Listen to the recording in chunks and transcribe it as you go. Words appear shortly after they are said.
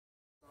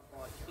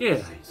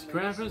G'day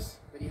scrappers,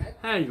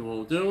 how you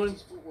all doing?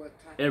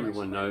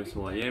 Everyone knows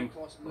who I am,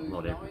 well,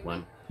 not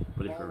everyone,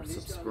 but if you're a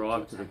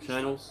subscriber to the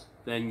channel,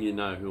 then you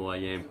know who I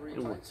am.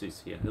 And what's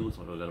this here? It looks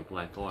like I've got a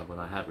black eye, but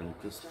I haven't.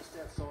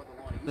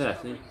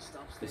 Yeah, see?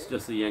 It's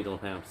just the angle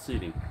of how I'm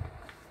sitting.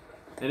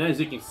 And as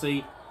you can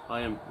see,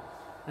 I am...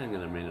 Hang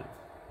on a minute.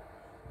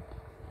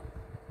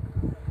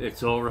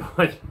 It's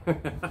alright.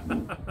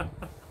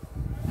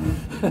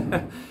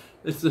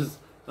 This is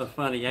a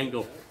funny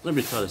angle. Let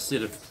me try to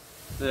sit it.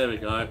 There we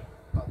go.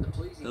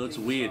 It looks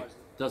weird.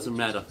 Doesn't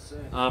matter.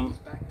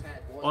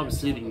 I'm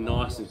sitting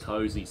nice and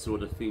cozy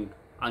sort of thing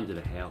under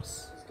the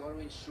house.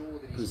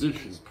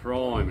 Position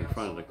prime in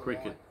front of the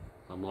cricket,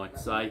 I might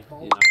say.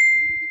 You know.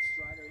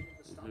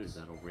 And who's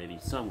that already?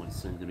 Someone's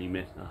sending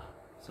me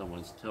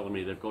someone's telling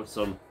me they've got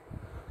some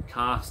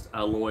cast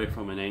alloy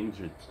from an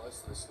engine.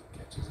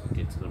 I'll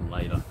get to them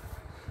later.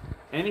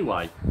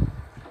 Anyway,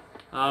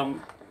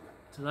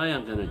 today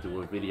I'm going to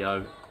do a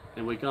video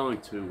and we're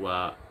going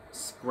to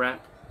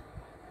scrap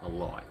a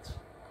light.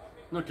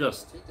 Not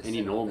just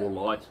any normal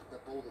light,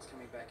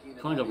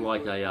 kind of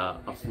like a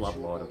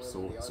floodlight of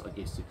sorts, I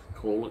guess you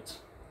could call it.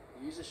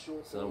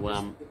 So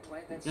I'm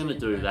going to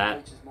do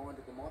that,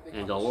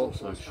 and I'll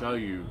also show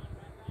you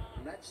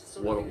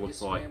what it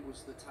looks like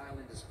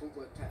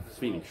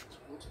finished.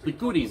 The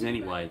goodies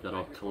anyway that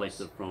I've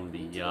collected from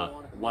the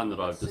one that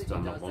I've just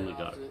done not long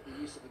ago.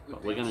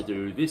 But we're going to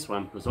do this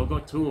one because I've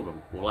got two of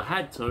them. Well, I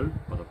had two,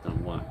 but I've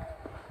done one.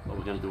 But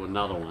we're going to do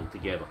another one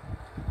together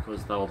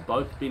because they were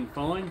both bin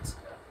finds,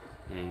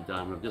 and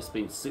I've just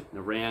been sitting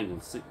around, and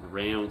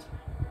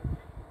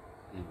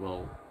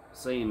well,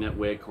 seeing that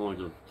we're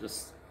kind of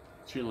just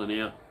chilling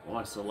out,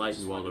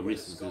 isolating while the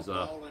missus is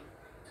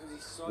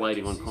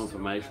waiting on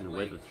confirmation of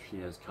whether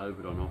she has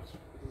COVID or not.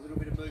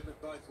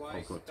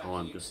 I've got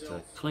time just to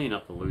clean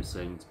up the loose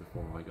ends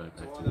before I go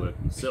back to work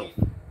myself.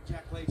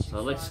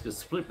 So let's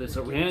just flip this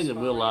around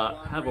and we'll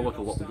have a look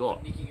at what we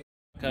got.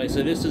 Okay,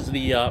 so this is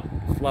the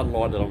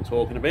floodlight that I'm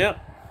talking about.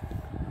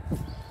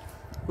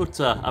 It's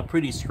a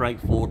pretty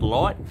straightforward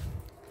light,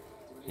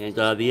 and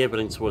the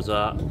evidence was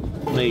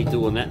me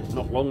doing that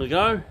not long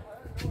ago.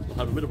 I'll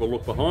have a bit of a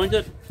look behind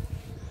it.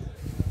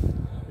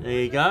 There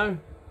you go,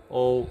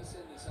 all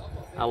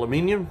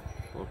aluminium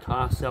or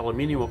cast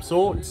aluminium of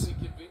sorts,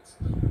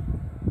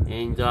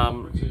 and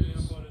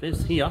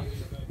this here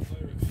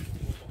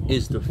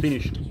is the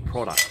finished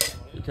product.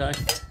 Okay,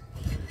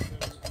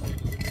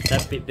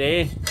 that bit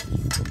there.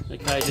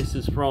 Okay, this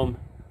is from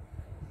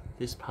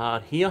this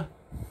part here.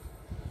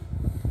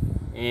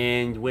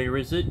 And where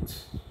is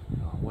it?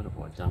 Oh, what have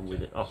I done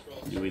with it? Oh,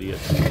 you idiot.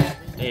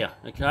 There,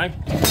 okay.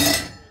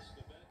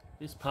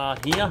 This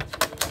part here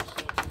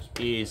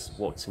is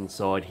what's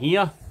inside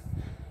here.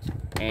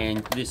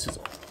 And this is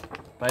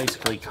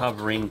basically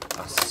covering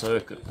a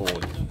circuit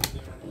board.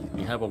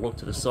 You have a look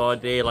to the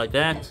side there like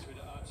that.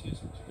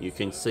 You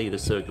can see the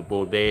circuit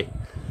board there.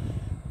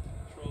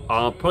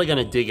 I'm probably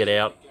going to dig it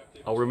out.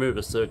 I'll remove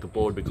the circuit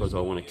board because I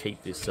want to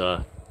keep this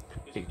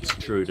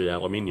extruded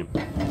aluminium.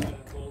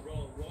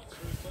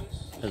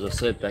 As I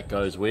said, that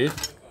goes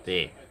with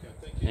there.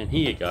 And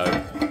here you go.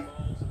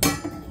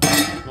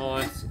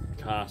 Nice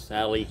cast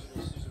alley.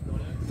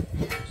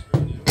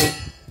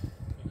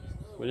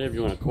 Whatever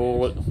you want to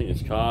call it. I think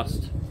it's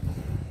cast.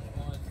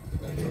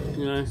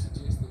 You know,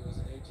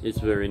 it's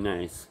very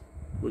nice.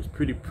 Looks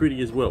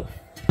pretty as well.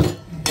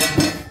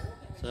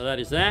 So that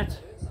is that.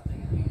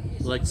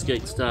 Let's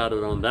get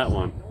started on that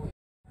one.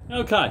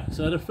 Okay,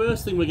 so the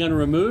first thing we're going to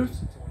remove,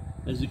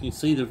 as you can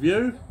see the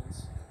view,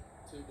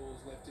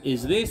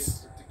 is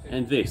this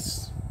and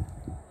this.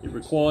 It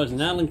requires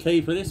an Allen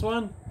key for this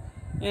one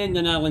and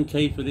an Allen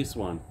key for this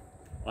one.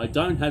 I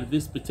don't have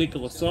this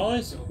particular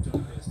size,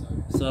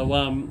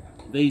 so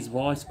these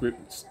vice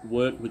grips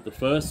work with the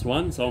first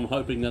one, so I'm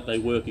hoping that they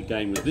work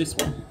again with this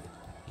one.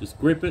 Just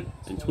grip it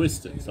and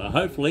twist it, so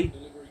hopefully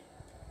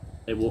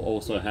it will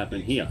also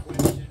happen here.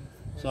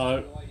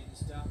 So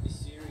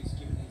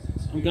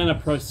I'm going to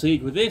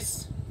proceed with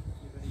this,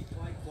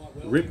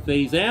 rip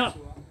these out,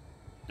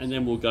 and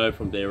then we'll go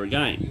from there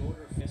again.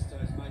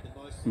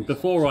 And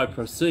before I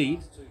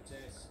proceed,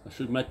 I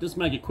should just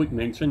make a quick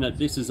mention that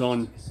this is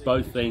on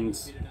both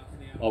ends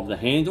of the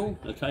handle.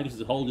 Okay, this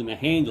is holding the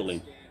handle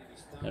in.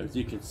 Now, as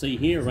you can see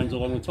here, it runs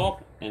along the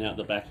top and out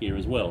the back here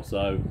as well.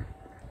 So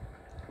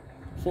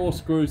 4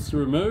 screws to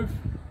remove.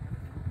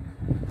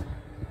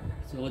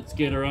 So let's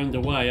get her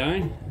underway,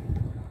 eh?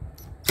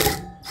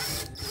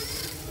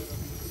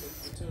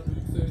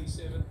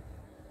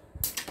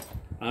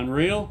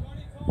 Unreal,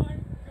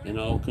 and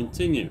I'll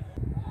continue.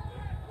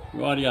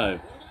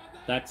 Rightio,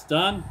 that's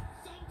done.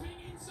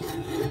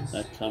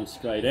 That comes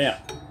straight out.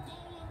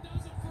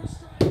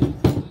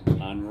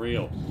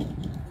 Unreal.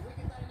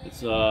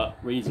 It's a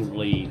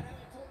reasonably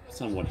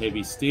somewhat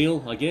heavy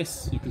steel, I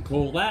guess you could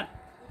call that.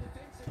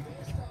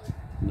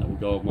 And that will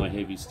go with my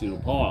heavy steel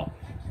pile.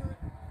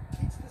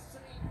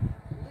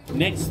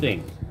 Next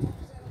thing,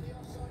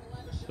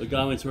 we're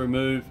going to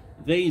remove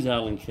these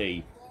Allen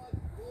key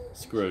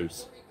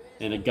screws.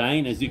 And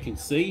again, as you can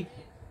see,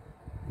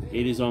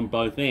 it is on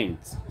both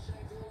ends.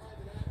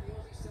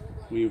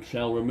 we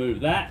shall remove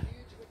that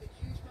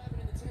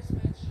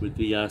with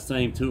the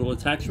same tool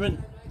attachment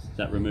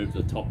that removes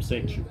the top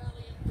section.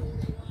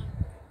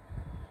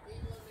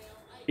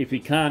 If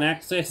you can't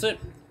access it,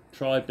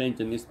 try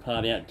bending this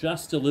part out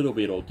just a little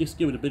bit, or just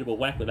give it a bit of a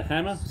whack with a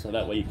hammer, so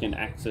that way you can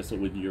access it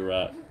with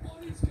your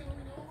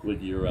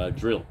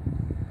drill.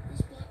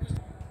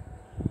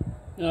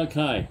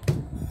 Okay,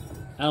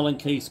 Allen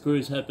key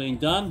screws have been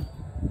done.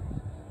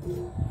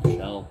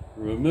 Shall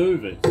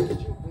remove it.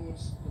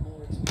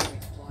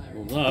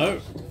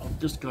 Although I've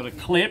just got a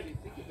clip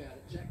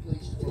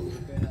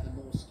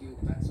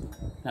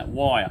that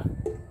wire.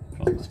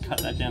 I'll just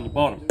cut that down the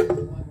bottom.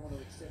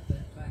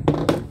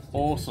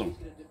 Awesome.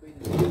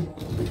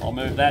 I'll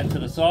move that to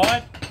the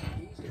side,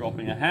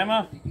 dropping a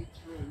hammer,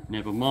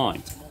 never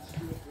mind.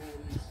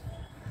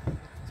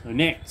 So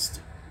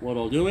next, what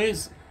I'll do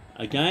is,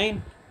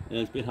 again,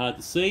 it's a bit hard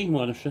to see,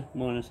 minus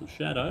the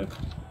shadow,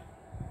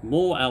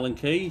 more Allen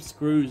key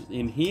screws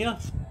in here,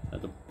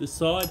 at this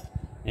side,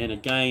 and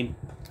again,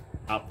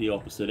 up the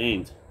opposite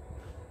end.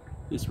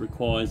 This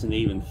requires an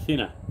even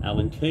thinner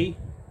Allen key.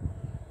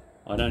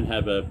 I don't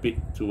have a bit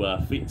to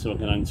fit so I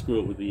can unscrew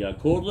it with the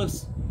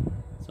cordless,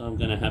 so I'm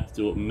going to have to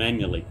do it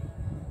manually.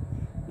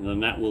 And then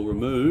that will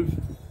remove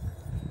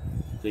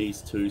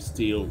these two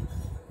steel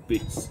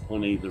bits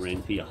on either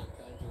end here.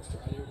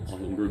 I'll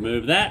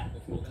remove that,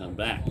 we'll come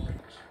back.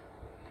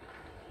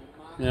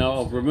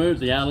 Now I've removed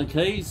the Allen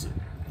keys,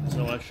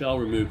 so I shall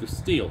remove the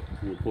steel.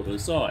 We'll put it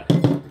aside.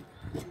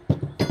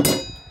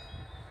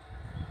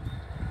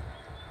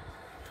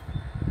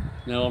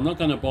 Now I'm not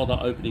going to bother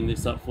opening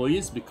this up for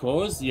you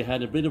because you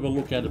had a bit of a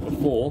look at it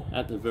before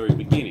at the very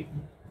beginning.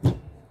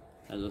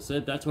 As I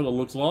said, that's what it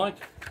looks like.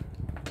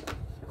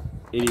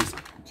 It is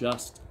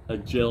just a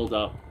gelled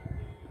up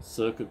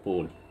circuit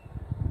board.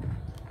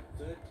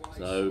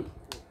 So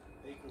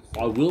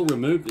I will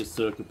remove this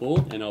circuit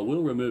board and I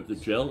will remove the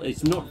gel.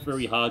 It's not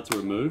very hard to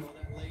remove.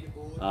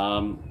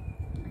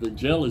 The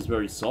gel is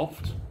very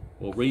soft,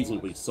 or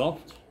reasonably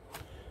soft,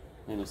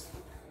 and it's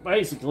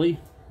basically,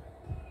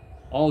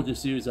 I'll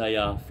just use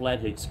a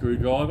flathead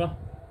screwdriver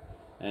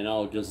and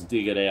I'll just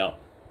dig it out.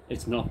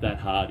 It's not that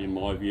hard in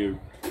my view,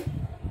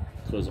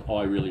 because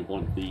I really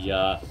want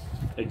the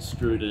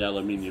extruded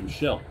aluminium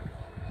shell.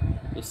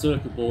 The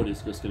circuit board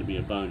is just going to be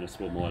a bonus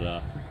for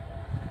my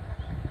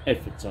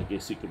efforts, I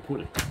guess you could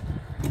put it.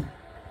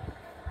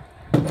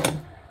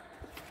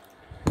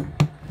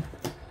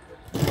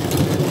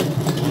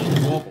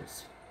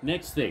 Wobbles.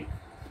 Next thing,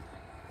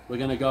 we're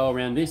going to go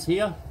around this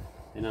here,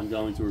 and I'm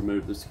going to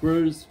remove the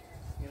screws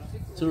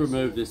to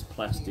remove this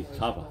plastic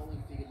cover.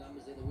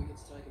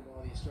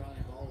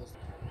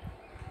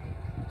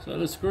 So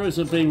the screws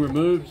have been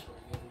removed.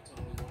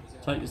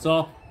 Take this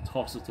off,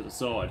 toss it to the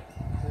side.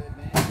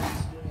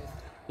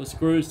 The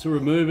screws to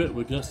remove it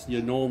were just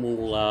your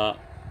normal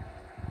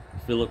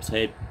Phillips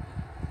head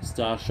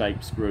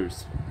star-shaped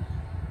screws.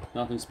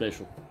 Nothing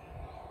special.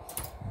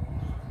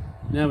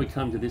 Now we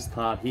come to this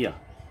part here.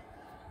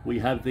 We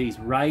have these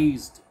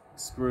raised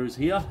screws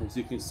here, as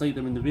you can see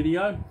them in the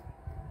video.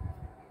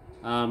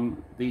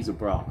 These are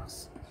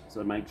brass,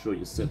 so make sure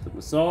you set them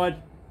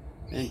aside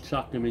and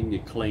chuck them in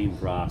your clean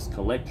brass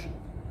collection.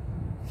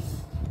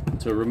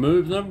 To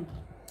remove them,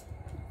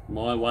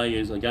 my way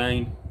is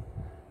again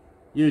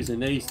using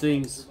these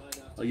things.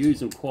 I use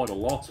them quite a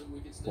lot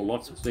for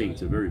lots of things.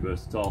 They're very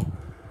versatile.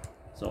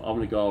 So I'm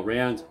going to go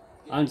around,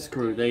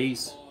 unscrew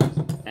these,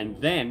 and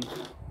then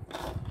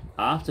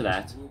after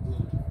that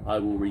I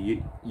will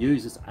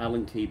use this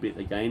Allen key bit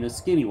again, a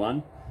skinny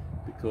one,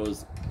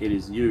 because it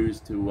is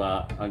used to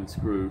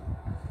unscrew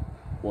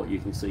what you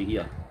can see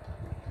here.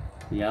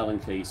 The Allen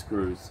key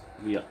screws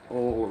here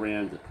all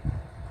around it.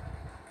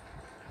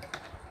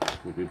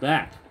 We'll be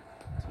back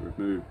to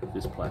remove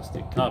this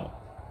plastic cover.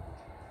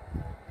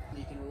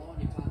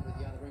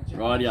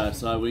 Rightio,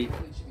 so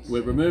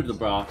we've removed the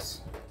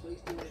brass,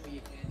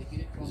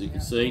 as you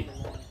can see.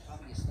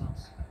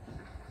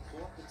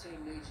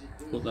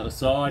 Put that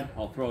aside,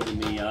 I'll throw it in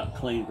the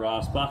clean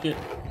brass bucket.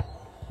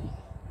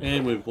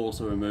 And we've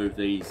also removed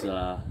these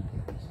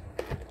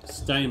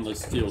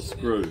stainless steel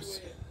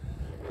screws.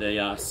 They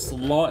are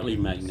slightly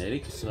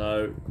magnetic,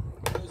 so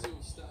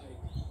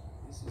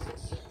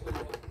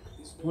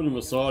put them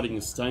aside in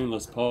the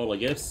stainless pile, I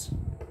guess,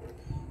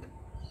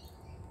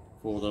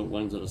 for the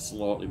ones that are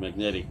slightly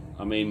magnetic.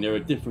 I mean, there are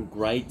different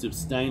grades of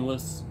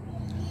stainless.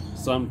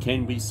 Some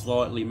can be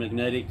slightly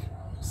magnetic,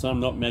 some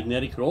not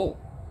magnetic at all.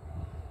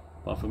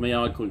 But for me,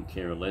 I couldn't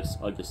care less.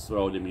 I just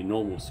throw it in my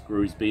normal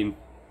screws bin,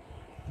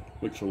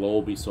 which will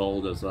all be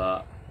sold as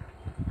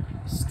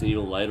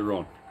steel later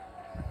on.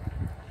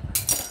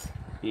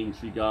 In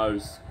she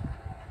goes.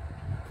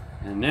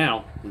 And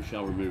now we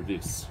shall remove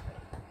this.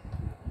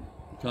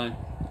 Okay,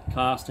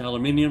 cast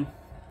aluminium.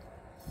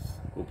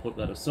 We'll put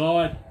that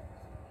aside,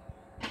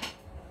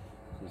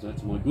 because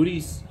that's my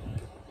goodies.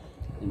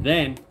 And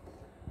then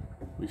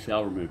we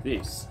shall remove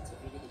this.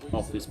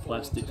 Off this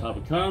plastic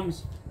cover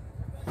comes,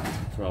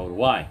 throw it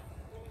away.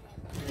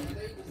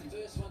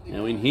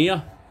 Now in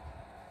here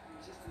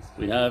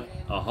we have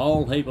a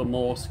whole heap of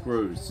more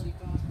screws.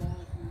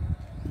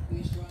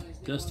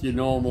 Just your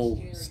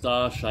normal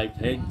star-shaped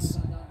heads,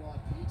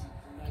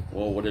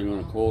 or whatever you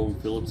want to call them,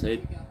 Phillips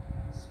head.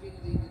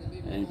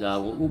 And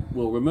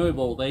we'll remove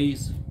all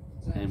these,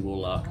 and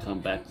we'll come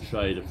back to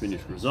show you the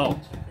finished result.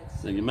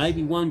 Now you may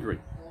be wondering,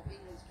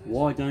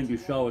 why don't you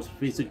show us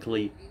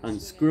physically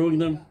unscrewing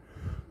them?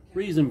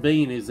 Reason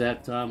being is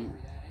that I'm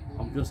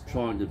just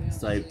trying to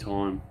save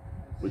time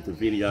with the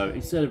video.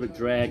 Instead of it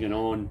dragging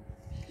on,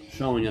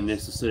 showing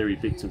unnecessary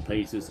bits and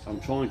pieces, I'm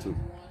trying to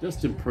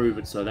just improve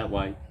it so that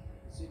way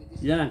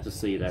you don't have to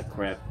see that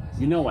crap.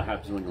 You know what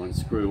happens when you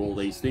unscrew all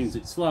these things.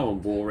 It's slow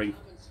and boring.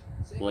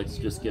 Let's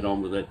just get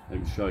on with it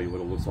and show you what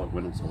it looks like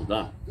when it's all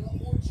done.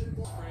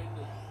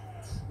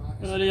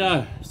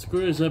 Rightio,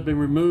 screws have been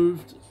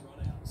removed,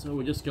 so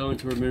we're just going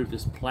to remove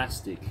this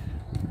plastic.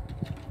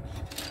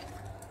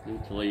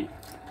 Thankfully,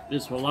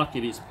 we're lucky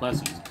this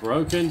plastic is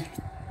broken.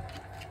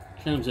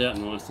 Comes out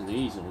nice and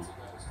easily.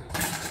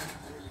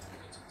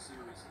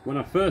 When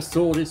I first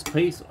saw this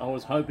piece, I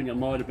was hoping it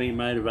might have been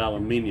made of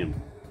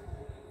aluminium,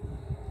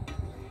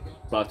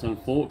 but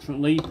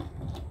unfortunately,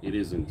 it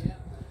isn't.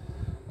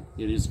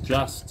 It is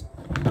just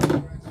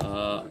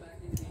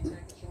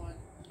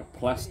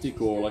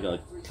plastic or like a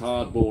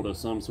cardboard or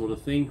some sort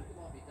of thing.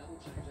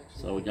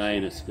 So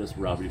again, it's just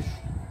rubbish.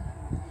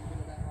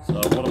 So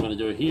what I'm going to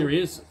do here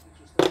is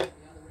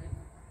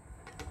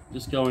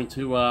just going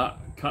to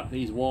cut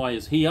these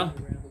wires here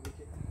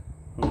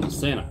from the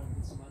center.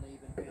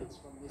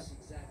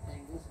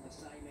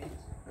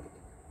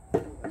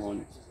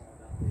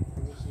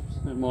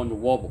 Don't mind the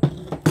wobble.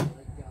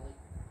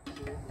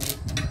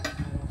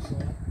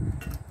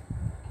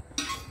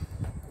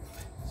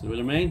 See what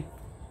I mean?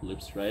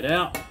 Lip straight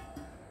out.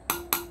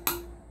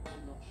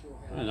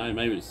 I don't know,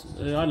 maybe it's,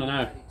 I don't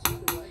know.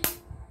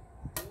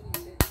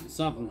 It's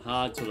something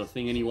hard sort of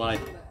thing anyway.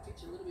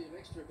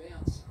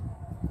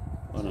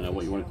 I don't know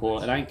what you want to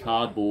call it. It ain't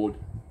cardboard.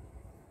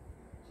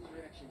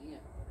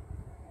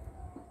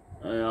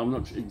 I'm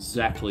not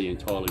exactly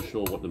entirely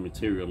sure what the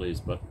material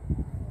is, but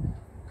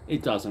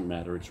it doesn't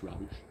matter, it's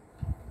rubbish.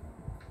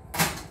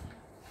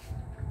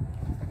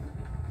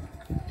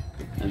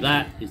 And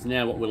that is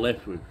now what we're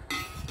left with.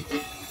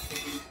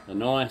 A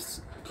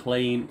nice,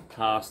 clean,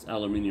 cast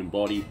aluminium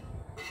body.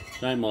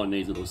 Don't mind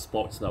these little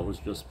spots, that was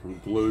just from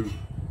glue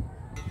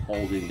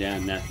holding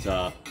down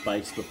that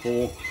base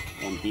before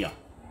on here.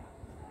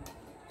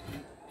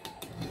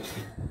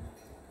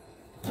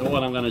 So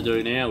what I'm going to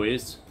do now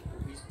is,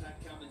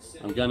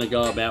 I'm going to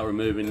go about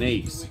removing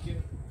these.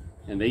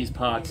 And these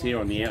parts here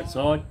on the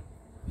outside,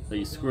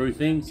 these screw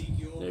things,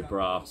 they're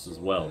brass as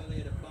well.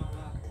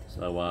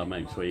 So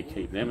make sure you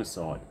keep them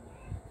aside.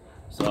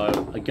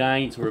 So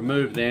again, to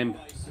remove them,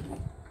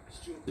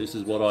 this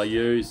is what I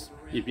use.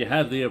 If you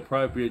have the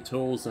appropriate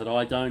tools that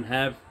I don't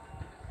have,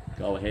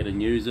 go ahead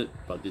and use it,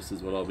 but this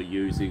is what I'll be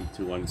using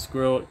to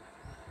unscrew it.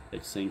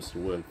 It seems to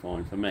work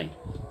fine for me.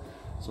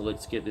 So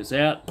let's get this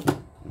out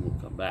and we'll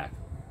come back.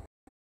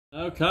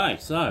 Okay,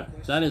 so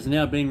that has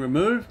now been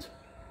removed,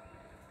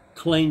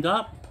 cleaned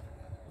up,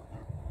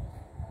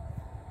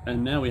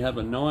 and now we have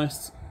a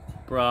nice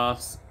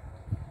brass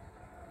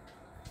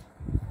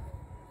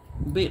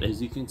bit,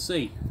 as you can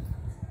see.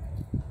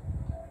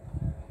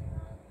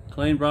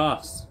 Clean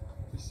brass.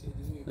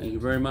 Thank you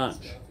very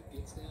much.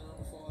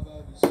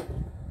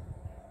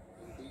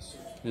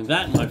 And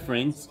that, my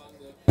friends,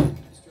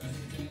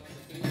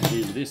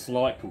 is this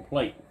light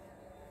complete.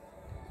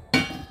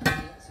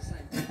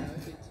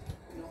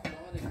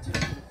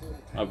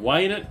 I've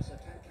weighed it.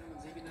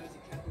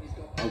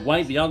 I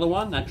weighed the other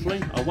one,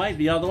 actually. I weighed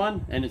the other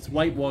one, and its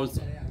weight was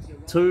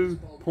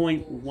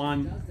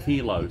 2.1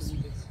 kilos.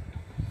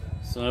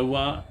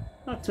 So,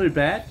 not too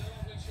bad.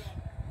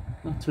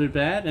 Not too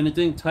bad, and it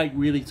didn't take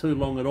really too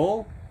long at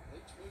all.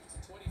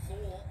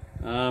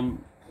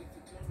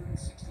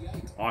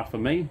 For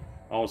me,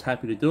 I was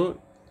happy to do it.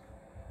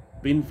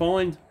 Bin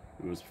find,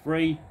 it was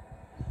free.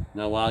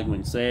 No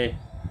arguments there.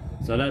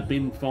 So that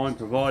bin find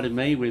provided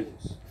me with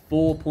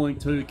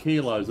 4.2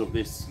 kilos of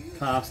this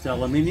cast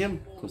aluminium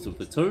because of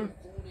the two.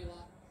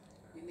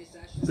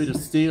 Bit of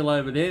steel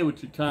over there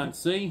which you can't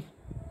see.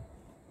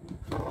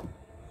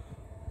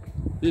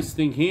 This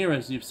thing here,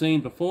 as you've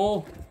seen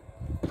before.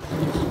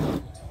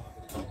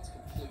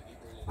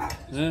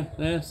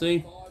 There,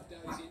 see?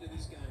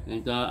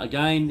 And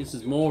again, this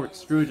is more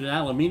extruded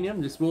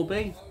aluminium, this will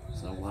be.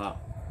 So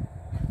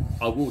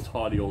I will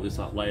tidy all this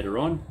up later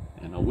on,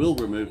 and I will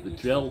remove the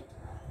gel,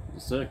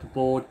 the circuit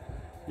board,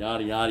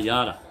 yada yada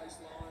yada.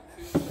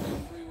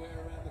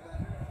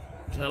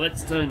 So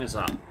let's turn this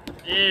up.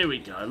 There we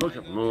go, look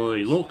at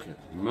me, look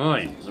at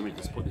me. Let me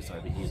just put this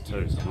over here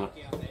too, so I'm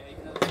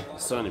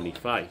not sunning me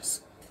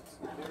face.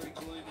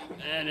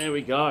 And there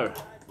we go.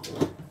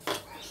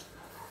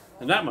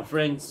 And that, my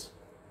friends,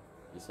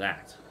 is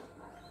that.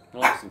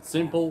 Nice and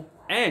simple,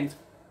 and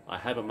I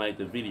haven't made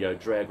the video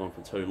drag on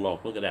for too long.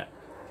 Look at that.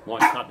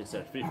 Might cut this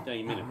at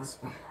 15 minutes.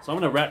 So I'm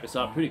going to wrap this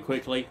up pretty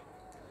quickly.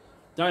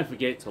 Don't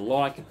forget to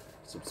like,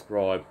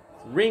 subscribe,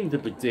 ring the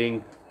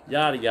ba-ding,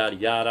 yada yada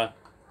yada.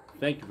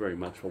 Thank you very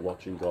much for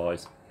watching,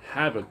 guys.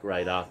 Have a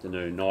great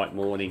afternoon, night,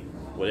 morning,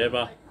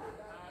 whatever.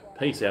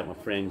 Peace out, my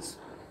friends.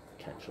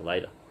 Catch you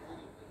later.